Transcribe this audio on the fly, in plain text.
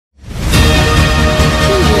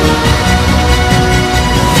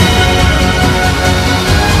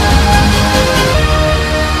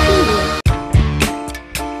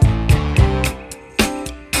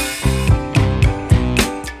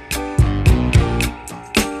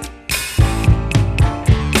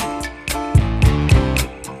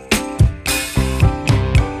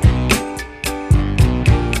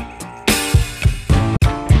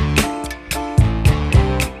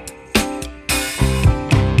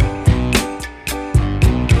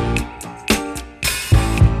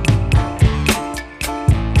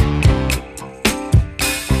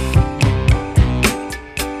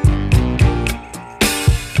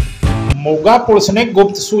Moga police ने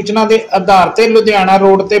गुप्त सूचना के आधार पर लुधियाना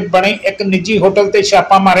रोड से बने एक निजी होटल से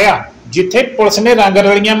छापा मारिया, जिथे पुलिस ने रंग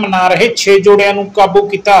रलियां मना रहे 6 जोड़ियां नूं काबू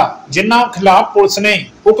किया, जिन्हां खिलाफ पुलिस ने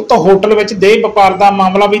उक्त होटल विच देह व्यापार का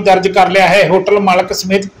मामला भी दर्ज कर लिया है। होटल मालक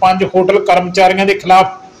समेत 5 होटल कर्मचारियों के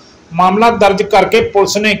खिलाफ मामला दर्ज करके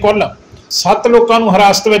पुलिस ने कुल 7 लोगों को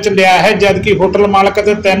हिरासत में लिया है, जबकि होटल मालक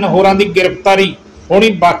ते 3 होरां की गिरफ्तारी होनी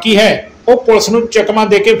बाकी है। वो पुलिस नूं चकमा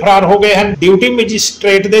देके फरार हो गए हैं। ड्यूटी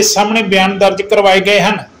मैजिस्ट्रेट के सामने बयान दर्ज करवाए गए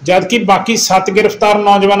हैं, जबकि बाकी 7 गिरफ्तार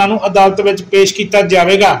नौजवानों को अदालत में पेश किया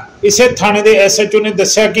जाएगा। इसे थाने के SHO ने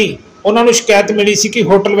दस्सिया कि उन्होंने शिकायत मिली सी कि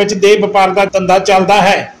होटल में देह व्यापार का धंधा चलता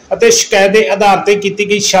है और शिकायत के आधार पर की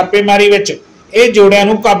गई छापेमारी विच ਇਹ जोड़ियां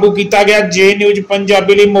नूं काबू किया गया। जे न्यूज़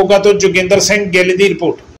पंजाबी ਲਈ मोगा तो जोगिंदर सिंह गिल की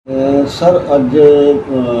रिपोर्ट। सर अज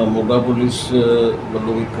मोगा पुलिस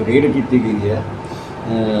वालों एक रेड की गई है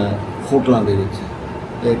होटलों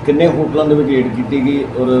के किन्ने होटलों के रेड की गई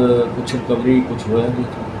और कुछ रिकवरी कुछ होया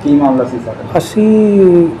की मामला सी सर? असी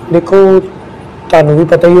देखो तुहानूं भी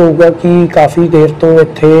पता ही होगा कि काफ़ी देर तो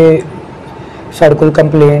इत्थे साडे कोल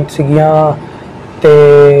कंप्लेंट सीगियां ते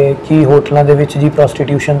कि होटलों के विच जी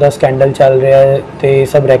प्रोस्टिट्यूशन का स्कैंडल चल रहा है तो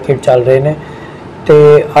सब रैकेट चल रहे हैं। तो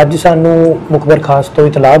अज सानू मुखबर खास तो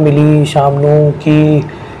इतलाह मिली शाम नूं कि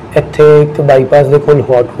इत्थे एक बाईपास के कोल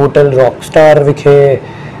होटल रॉकस्टार विखे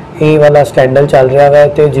ये वाला स्कैंडल चल रहा है,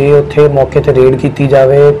 तो जे उत्थे मौके पर रेड की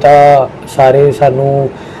जाए तो सारे सानू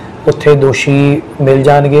उत्थे दोषी मिल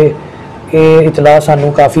जाएंगे। ये इतलाह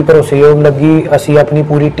सानू काफ़ी भरोसेयोग लगी। असी अपनी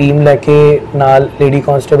पूरी टीम लैके नाल लेडी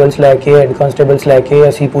कॉन्स्टेबल्स लैके हैड कॉन्स्टेबल्स लैके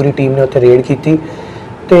असी पूरी टीम ने उत्थे रेड की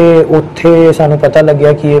तो उत्थे सानू पता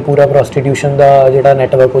लग्या कि ये पूरा प्रोस्टिट्यूशन का जिहड़ा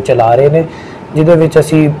नैटवर्क वो चला रहे हैं, जिहदे विच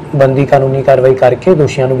असी बनदी कानूनी कार्रवाई करके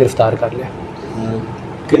दोषियों को गिरफ्तार कर लिया।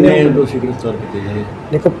 कितने दोषी गिरफ्तार किए गए?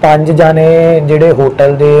 देखो 5 जाने जिहड़े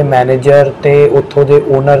होटल के मैनेजर ते उत्थों के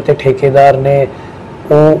ओनर ते ठेकेदार ने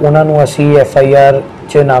उन्होंने असी FIR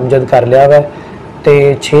च नामजद कर लिया वा। तो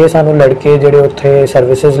 6 सानू लड़के जिहड़े उत्थे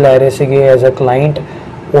सर्विसिज लै रहे सीगे एज अ क्लाइंट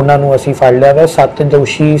उन्होंने असी फड़ लिया वा। 7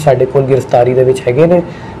 दोषी साडे कोल गिरफ्तारी दे विच हैगे ने।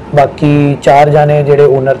 बाकी 4 जाने जिहड़े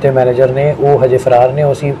ओनर ते मैनेजर ने वो हजे फरार ने,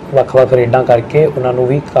 असी वख-वख रेडां करके उन्होंने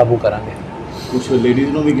भी काबू करांगे। कुछ लेडीज़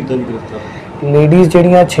नूं भी कीता गिरफ्तार? लेडीज़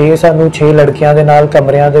जिहड़ियां 6 सानू 6 लड़कियां दे नाल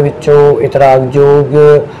कमरियां दे विचों इतराकयोग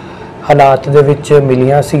हालात दे विच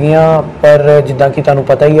मिलियां सीगियां, पर जिद्दां कि तुहानूं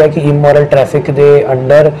पता ही है कि इमोरल ट्रैफिक दे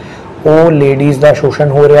अंडर वो लेडीज़ दा शोषण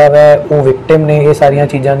हो रहा है, वो विक्टिम ने ये सारियां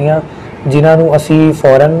चीज़ां दियां, जिन्हां नूं असी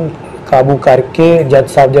फौरन काबू करके जज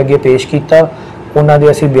साहब दे अगे पेश किया, उन्हां दे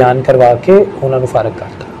असी बयान करवा के उन्हां नूं फारग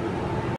करता।